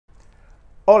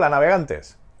Hola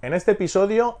navegantes, en este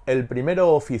episodio, el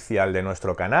primero oficial de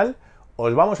nuestro canal,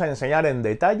 os vamos a enseñar en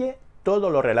detalle todo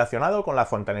lo relacionado con la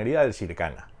fontanería del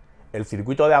Sircana, el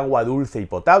circuito de agua dulce y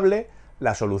potable,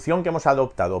 la solución que hemos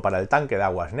adoptado para el tanque de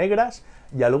aguas negras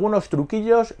y algunos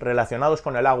truquillos relacionados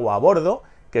con el agua a bordo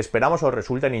que esperamos os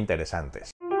resulten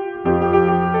interesantes.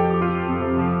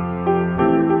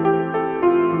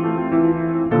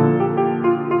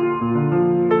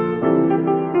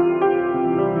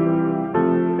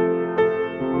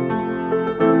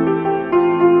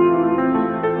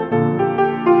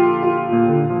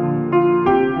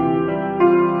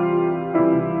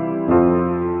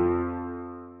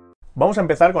 Vamos a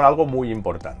empezar con algo muy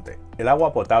importante, el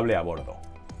agua potable a bordo.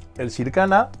 El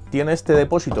Sircana tiene este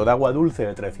depósito de agua dulce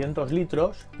de 300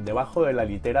 litros debajo de la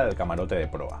litera del camarote de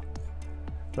proa.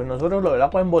 Pues nosotros lo del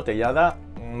agua embotellada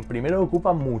primero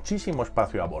ocupa muchísimo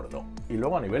espacio a bordo y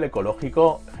luego a nivel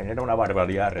ecológico genera una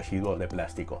barbaridad de residuos de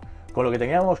plástico, con lo que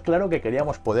teníamos claro que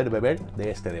queríamos poder beber de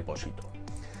este depósito.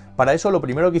 Para eso lo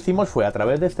primero que hicimos fue a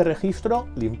través de este registro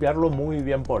limpiarlo muy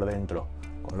bien por dentro,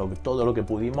 todo lo que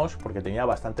pudimos porque tenía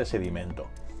bastante sedimento.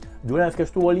 Y una vez que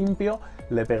estuvo limpio,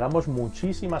 le pegamos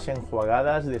muchísimas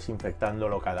enjuagadas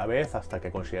desinfectándolo cada vez hasta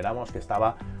que consideramos que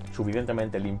estaba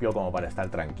suficientemente limpio como para estar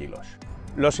tranquilos.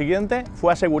 Lo siguiente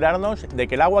fue asegurarnos de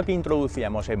que el agua que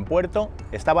introducíamos en puerto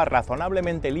estaba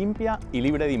razonablemente limpia y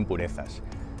libre de impurezas.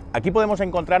 Aquí podemos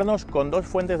encontrarnos con dos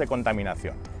fuentes de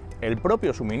contaminación, el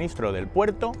propio suministro del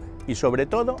puerto y sobre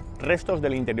todo restos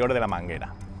del interior de la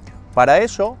manguera. Para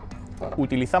eso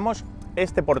utilizamos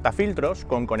este portafiltros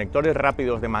con conectores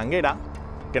rápidos de manguera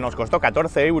que nos costó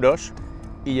 14 euros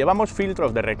y llevamos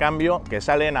filtros de recambio que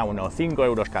salen a unos 5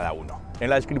 euros cada uno. En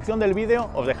la descripción del vídeo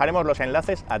os dejaremos los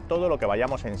enlaces a todo lo que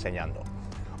vayamos enseñando.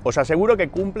 Os aseguro que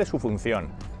cumple su función.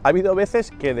 Ha habido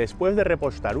veces que después de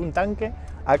repostar un tanque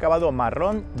ha acabado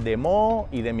marrón de moho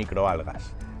y de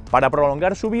microalgas. Para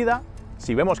prolongar su vida,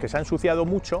 si vemos que se ha ensuciado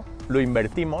mucho, lo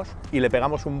invertimos y le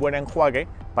pegamos un buen enjuague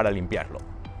para limpiarlo.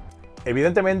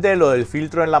 Evidentemente lo del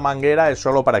filtro en la manguera es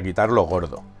solo para quitar lo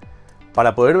gordo.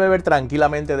 Para poder beber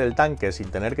tranquilamente del tanque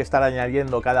sin tener que estar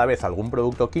añadiendo cada vez algún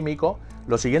producto químico,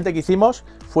 lo siguiente que hicimos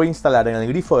fue instalar en el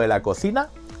grifo de la cocina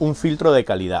un filtro de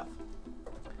calidad.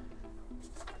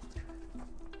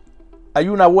 Hay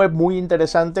una web muy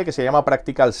interesante que se llama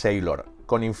Practical Sailor,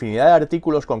 con infinidad de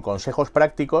artículos con consejos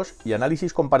prácticos y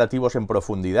análisis comparativos en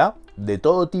profundidad de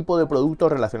todo tipo de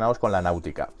productos relacionados con la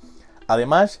náutica.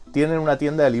 Además, tienen una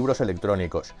tienda de libros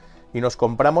electrónicos y nos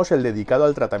compramos el dedicado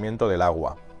al tratamiento del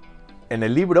agua. En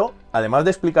el libro, además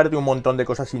de explicarte un montón de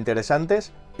cosas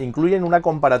interesantes, incluyen una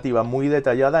comparativa muy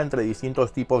detallada entre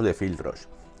distintos tipos de filtros.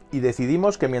 Y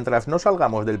decidimos que mientras no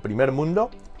salgamos del primer mundo,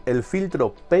 el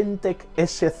filtro Pentec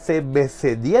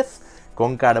SCBC10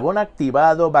 con carbón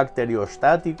activado,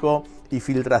 bacteriostático y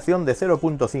filtración de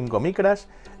 0.5 micras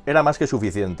era más que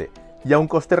suficiente y a un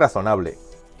coste razonable,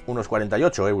 unos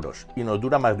 48 euros, y nos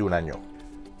dura más de un año.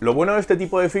 Lo bueno de este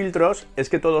tipo de filtros es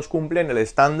que todos cumplen el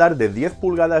estándar de 10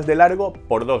 pulgadas de largo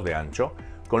por 2 de ancho,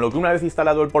 con lo que una vez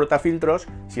instalado el portafiltros,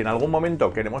 si en algún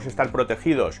momento queremos estar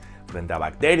protegidos frente a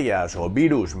bacterias o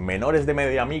virus menores de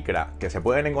media micra que se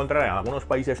pueden encontrar en algunos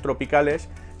países tropicales,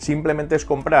 simplemente es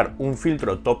comprar un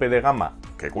filtro tope de gama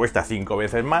que cuesta 5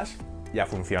 veces más y a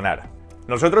funcionar.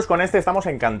 Nosotros con este estamos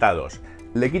encantados.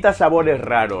 Le quita sabores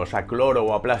raros a cloro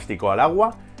o a plástico al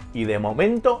agua y de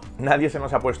momento nadie se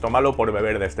nos ha puesto malo por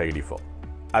beber de este grifo.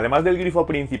 Además del grifo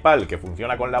principal que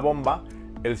funciona con la bomba,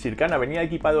 el Sircana venía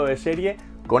equipado de serie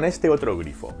con este otro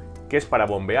grifo, que es para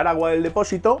bombear agua del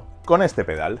depósito con este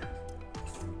pedal.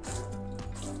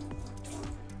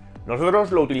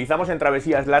 Nosotros lo utilizamos en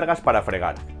travesías largas para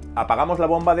fregar. Apagamos la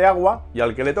bomba de agua y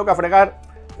al que le toca fregar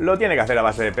lo tiene que hacer a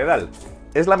base de pedal.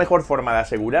 Es la mejor forma de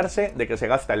asegurarse de que se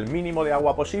gasta el mínimo de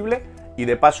agua posible y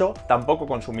de paso tampoco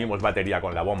consumimos batería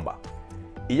con la bomba.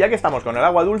 Y ya que estamos con el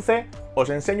agua dulce, os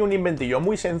enseño un inventillo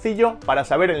muy sencillo para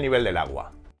saber el nivel del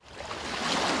agua.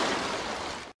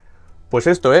 Pues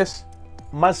esto es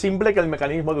más simple que el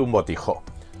mecanismo de un botijo.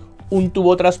 Un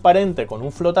tubo transparente con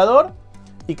un flotador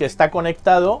y que está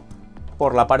conectado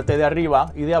por la parte de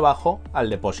arriba y de abajo al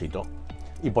depósito.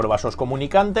 Y por vasos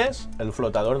comunicantes, el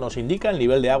flotador nos indica el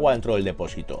nivel de agua dentro del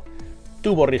depósito.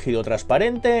 Tubo rígido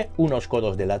transparente, unos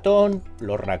codos de latón,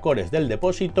 los racores del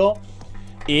depósito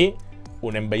y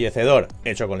un embellecedor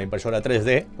hecho con la impresora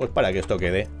 3D, pues para que esto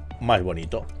quede más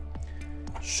bonito.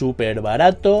 Súper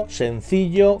barato,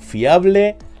 sencillo,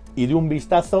 fiable y de un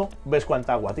vistazo ves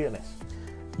cuánta agua tienes.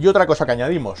 Y otra cosa que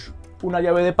añadimos, una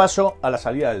llave de paso a la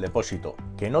salida del depósito,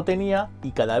 que no tenía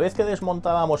y cada vez que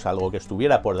desmontábamos algo que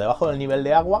estuviera por debajo del nivel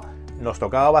de agua, nos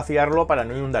tocaba vaciarlo para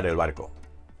no inundar el barco.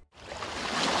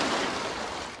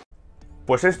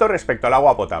 Pues esto respecto al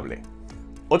agua potable.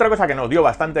 Otra cosa que nos dio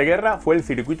bastante guerra fue el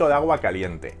circuito de agua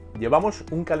caliente. Llevamos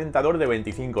un calentador de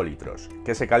 25 litros,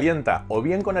 que se calienta o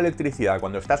bien con electricidad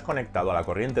cuando estás conectado a la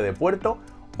corriente de puerto,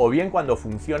 o bien cuando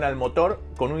funciona el motor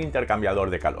con un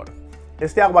intercambiador de calor.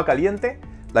 Este agua caliente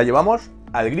la llevamos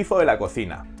al grifo de la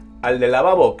cocina, al del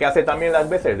lavabo, que hace también las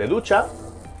veces de ducha,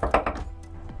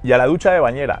 y a la ducha de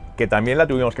bañera, que también la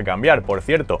tuvimos que cambiar, por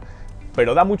cierto.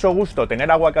 Pero da mucho gusto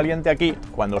tener agua caliente aquí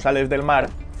cuando sales del mar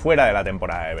fuera de la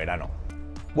temporada de verano.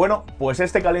 Bueno, pues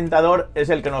este calentador es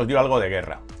el que nos dio algo de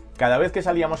guerra. Cada vez que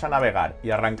salíamos a navegar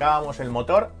y arrancábamos el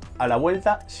motor, a la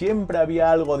vuelta siempre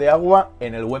había algo de agua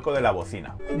en el hueco de la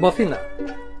bocina. Bocina.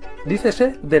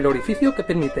 Dícese del orificio que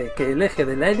permite que el eje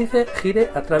de la hélice gire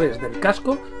a través del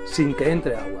casco sin que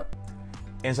entre agua.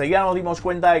 Enseguida nos dimos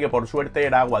cuenta de que por suerte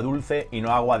era agua dulce y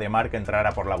no agua de mar que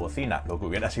entrara por la bocina, lo que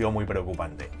hubiera sido muy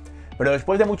preocupante. Pero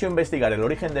después de mucho investigar el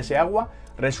origen de ese agua,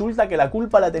 resulta que la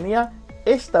culpa la tenía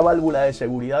esta válvula de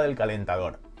seguridad del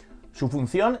calentador. Su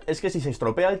función es que si se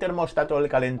estropea el termostato del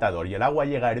calentador y el agua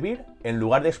llega a hervir, en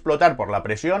lugar de explotar por la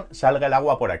presión, salga el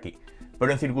agua por aquí.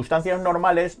 Pero en circunstancias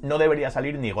normales no debería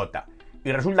salir ni gota.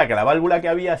 Y resulta que la válvula que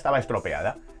había estaba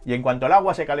estropeada, y en cuanto el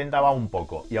agua se calentaba un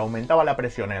poco y aumentaba la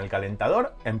presión en el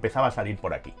calentador, empezaba a salir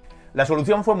por aquí. La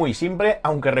solución fue muy simple,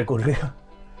 aunque recurría...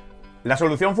 La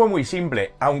solución fue muy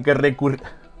simple, aunque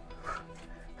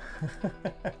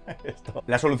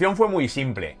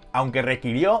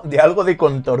requirió de algo de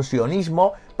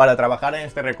contorsionismo para trabajar en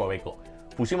este recoveco.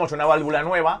 Pusimos una válvula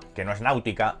nueva, que no es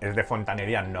náutica, es de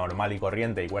fontanería normal y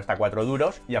corriente y cuesta 4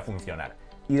 duros, y a funcionar.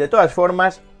 Y de todas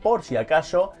formas, por si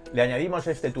acaso, le añadimos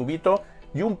este tubito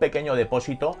y un pequeño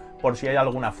depósito por si hay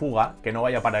alguna fuga que no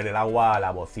vaya a parar el agua a la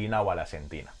bocina o a la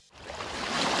sentina.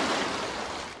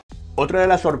 Otra de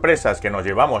las sorpresas que nos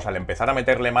llevamos al empezar a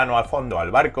meterle mano al fondo al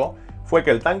barco fue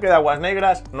que el tanque de aguas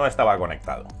negras no estaba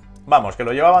conectado. Vamos, que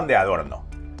lo llevaban de adorno.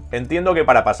 Entiendo que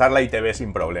para pasar la ITV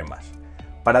sin problemas.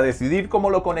 Para decidir cómo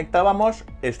lo conectábamos,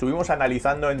 estuvimos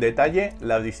analizando en detalle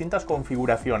las distintas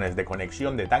configuraciones de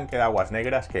conexión de tanque de aguas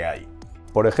negras que hay.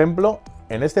 Por ejemplo,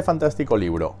 en este fantástico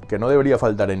libro, que no debería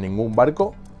faltar en ningún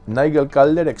barco, Nigel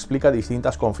Calder explica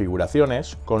distintas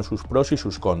configuraciones con sus pros y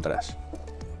sus contras.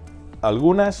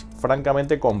 Algunas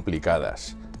francamente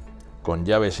complicadas, con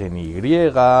llaves en Y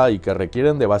y que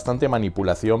requieren de bastante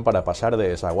manipulación para pasar de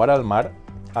desaguar al mar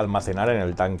a almacenar en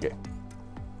el tanque.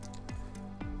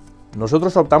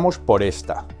 Nosotros optamos por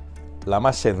esta, la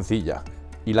más sencilla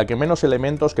y la que menos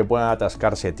elementos que puedan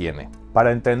atascarse tiene.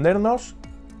 Para entendernos,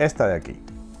 esta de aquí.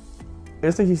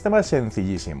 Este sistema es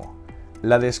sencillísimo.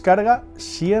 La descarga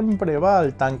siempre va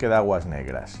al tanque de aguas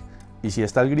negras y si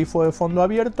está el grifo de fondo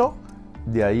abierto,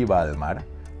 de ahí va al mar,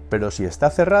 pero si está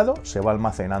cerrado se va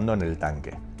almacenando en el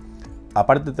tanque.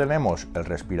 Aparte tenemos el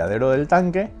respiradero del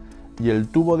tanque y el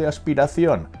tubo de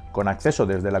aspiración con acceso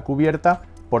desde la cubierta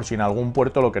por si en algún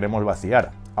puerto lo queremos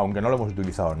vaciar, aunque no lo hemos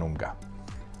utilizado nunca.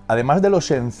 Además de lo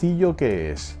sencillo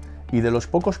que es y de los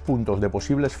pocos puntos de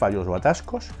posibles fallos o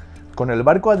atascos, con el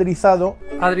barco adrizado...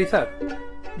 Adrizar.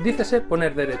 Dícese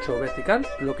poner derecho o vertical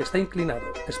lo que está inclinado,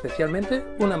 especialmente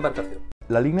una embarcación.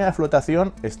 La línea de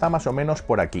flotación está más o menos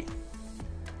por aquí,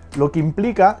 lo que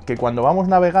implica que cuando vamos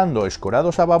navegando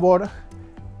escorados a babor,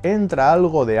 entra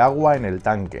algo de agua en el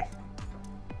tanque,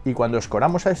 y cuando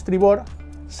escoramos a estribor,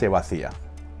 se vacía.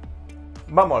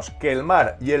 Vamos, que el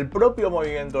mar y el propio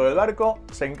movimiento del barco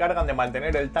se encargan de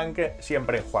mantener el tanque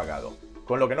siempre enjuagado,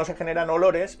 con lo que no se generan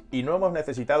olores y no hemos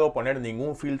necesitado poner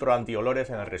ningún filtro antiolores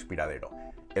en el respiradero.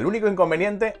 El único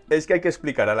inconveniente es que hay que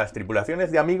explicar a las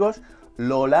tripulaciones de amigos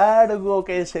lo largo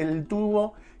que es el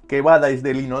tubo que va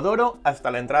desde el inodoro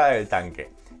hasta la entrada del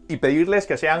tanque y pedirles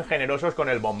que sean generosos con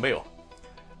el bombeo,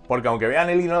 porque aunque vean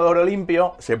el inodoro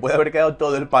limpio, se puede haber quedado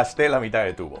todo el pastel a mitad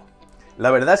de tubo.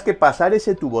 La verdad es que pasar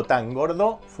ese tubo tan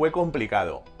gordo fue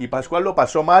complicado y Pascual lo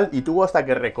pasó mal y tuvo hasta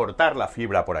que recortar la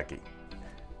fibra por aquí.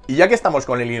 Y ya que estamos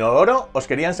con el inodoro, os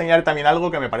quería enseñar también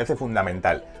algo que me parece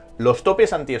fundamental: los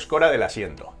topes antiescora del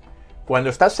asiento. Cuando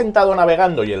estás sentado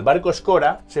navegando y el barco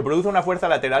escora, se produce una fuerza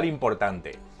lateral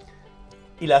importante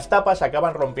y las tapas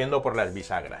acaban rompiendo por las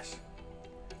bisagras.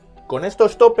 Con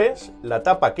estos topes, la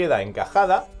tapa queda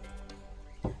encajada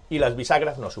y las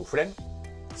bisagras no sufren.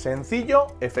 Sencillo,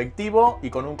 efectivo y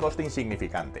con un coste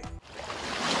insignificante.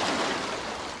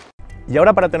 Y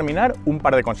ahora, para terminar, un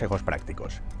par de consejos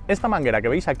prácticos. Esta manguera que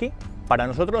veis aquí, para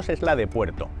nosotros es la de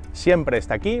puerto. Siempre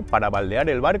está aquí para baldear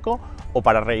el barco o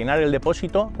para rellenar el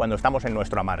depósito cuando estamos en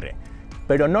nuestro amarre.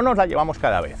 Pero no nos la llevamos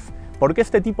cada vez, porque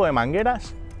este tipo de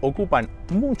mangueras ocupan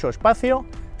mucho espacio,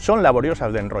 son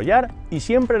laboriosas de enrollar y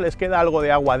siempre les queda algo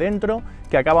de agua dentro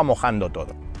que acaba mojando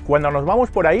todo. Cuando nos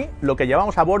vamos por ahí, lo que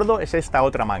llevamos a bordo es esta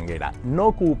otra manguera. No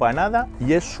ocupa nada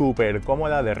y es súper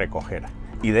cómoda de recoger.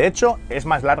 Y de hecho es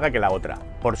más larga que la otra,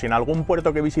 por si en algún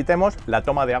puerto que visitemos la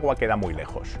toma de agua queda muy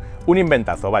lejos. Un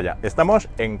inventazo, vaya, estamos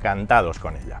encantados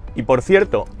con ella. Y por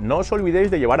cierto, no os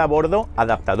olvidéis de llevar a bordo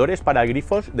adaptadores para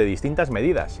grifos de distintas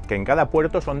medidas, que en cada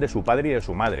puerto son de su padre y de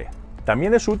su madre.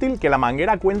 También es útil que la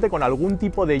manguera cuente con algún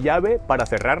tipo de llave para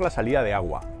cerrar la salida de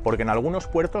agua, porque en algunos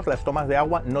puertos las tomas de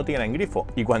agua no tienen grifo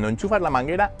y cuando enchufas la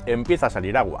manguera empieza a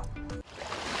salir agua.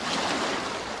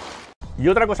 Y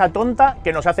otra cosa tonta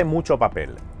que nos hace mucho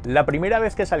papel. La primera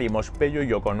vez que salimos Pello y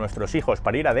yo con nuestros hijos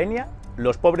para ir a Denia,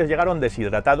 los pobres llegaron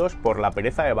deshidratados por la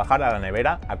pereza de bajar a la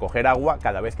nevera a coger agua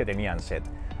cada vez que tenían sed.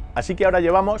 Así que ahora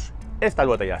llevamos estas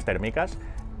botellas térmicas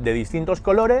de distintos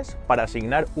colores para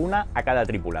asignar una a cada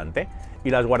tripulante. Y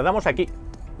las guardamos aquí,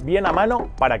 bien a mano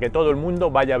para que todo el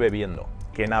mundo vaya bebiendo,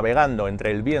 que navegando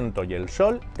entre el viento y el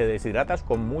sol te deshidratas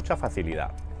con mucha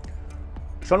facilidad.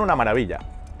 Son una maravilla.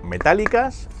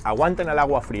 Metálicas, aguantan el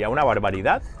agua fría una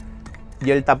barbaridad y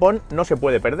el tapón no se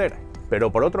puede perder,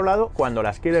 pero por otro lado, cuando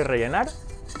las quieres rellenar,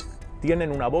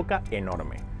 tienen una boca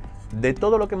enorme. De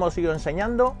todo lo que hemos ido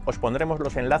enseñando, os pondremos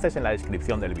los enlaces en la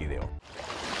descripción del vídeo.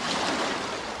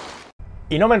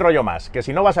 Y no me enrollo más, que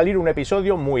si no va a salir un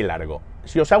episodio muy largo.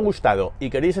 Si os ha gustado y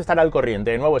queréis estar al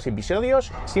corriente de nuevos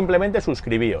episodios, simplemente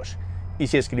suscribíos. Y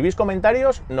si escribís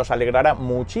comentarios, nos alegrará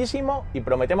muchísimo y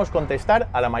prometemos contestar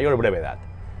a la mayor brevedad.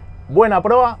 Buena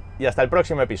proa y hasta el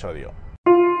próximo episodio.